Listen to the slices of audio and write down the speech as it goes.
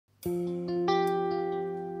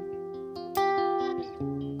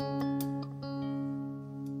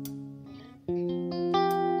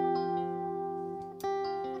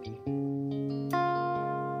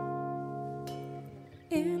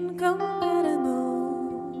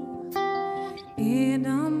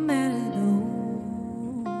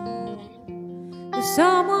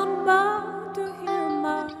Someone about to hear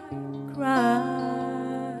my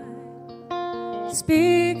cry.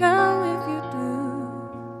 Speak out if you do.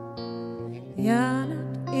 You're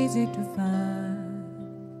not easy to find.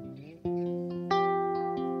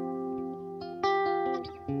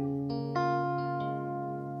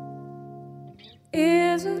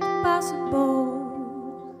 Is it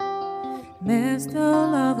possible, Mr.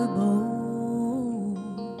 Lovable?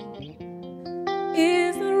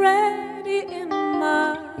 Is the ready in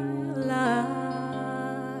my life,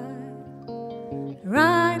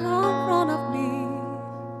 right in front of me,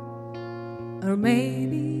 or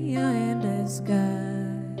maybe you're in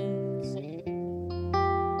disguise.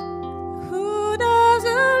 Who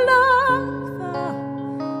doesn't long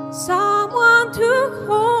for someone to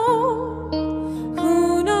hold?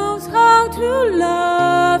 Who knows how to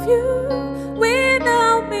love you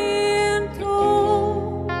without being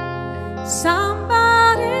told?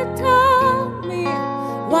 Somebody tell me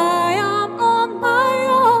why I'm on my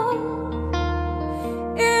own.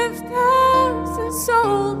 If there's a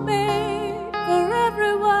soulmate for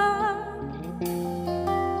everyone.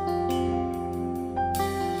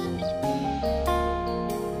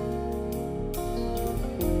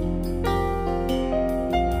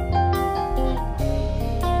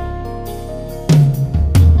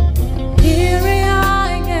 Here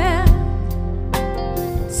I am,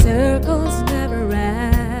 circles never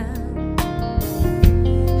end.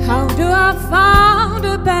 How do I find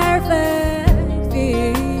a perfect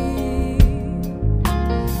fit?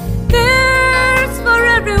 There's for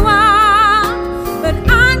everyone, but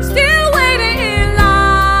I'm still waiting in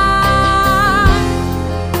line.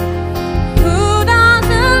 Who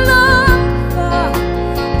doesn't look for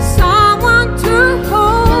someone to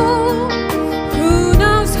hold? Who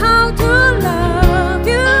knows how to love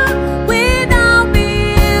you without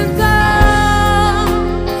being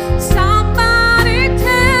told? Somebody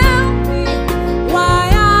tell me why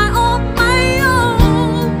I'm on my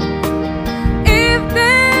own. If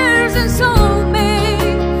there's a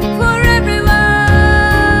soulmate for everyone.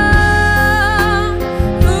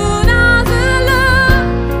 Who doesn't look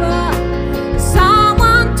for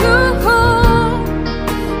someone to hold?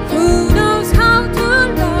 Who knows how to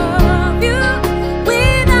love you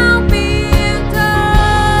without being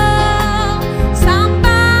told?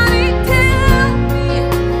 Somebody tell me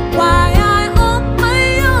why I'm on my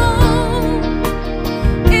own.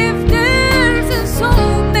 If there's a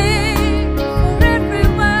soulmate for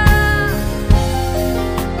everyone.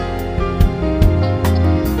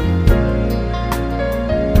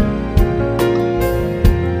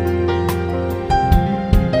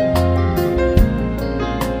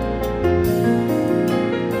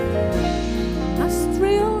 Past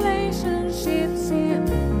relationships seem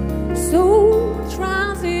so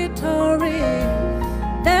transitory.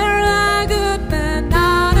 They're like good but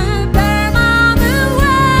not a permanent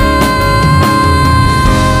one.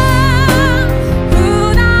 Who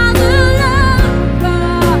doesn't love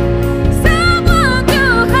for someone to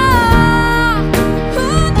hold? Who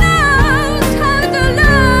knows how to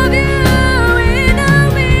love you without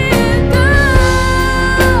being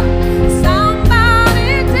told?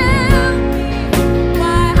 Somebody tell me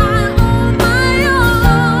why I'm on my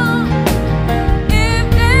own. If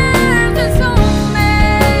there's a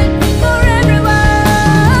soulmate for everyone.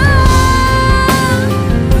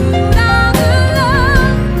 Who doesn't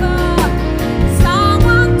love for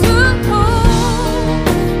someone to hold?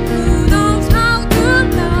 Who knows how to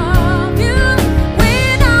love you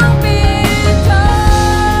without being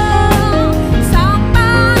told?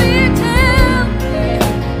 Somebody tell me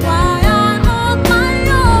why I'm on my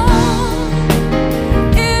own.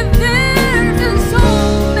 If there's a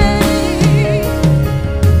soulmate.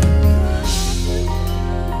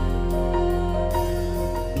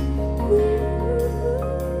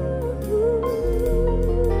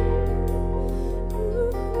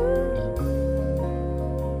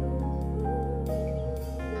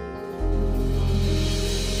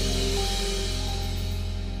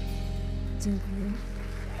 Dziękuję.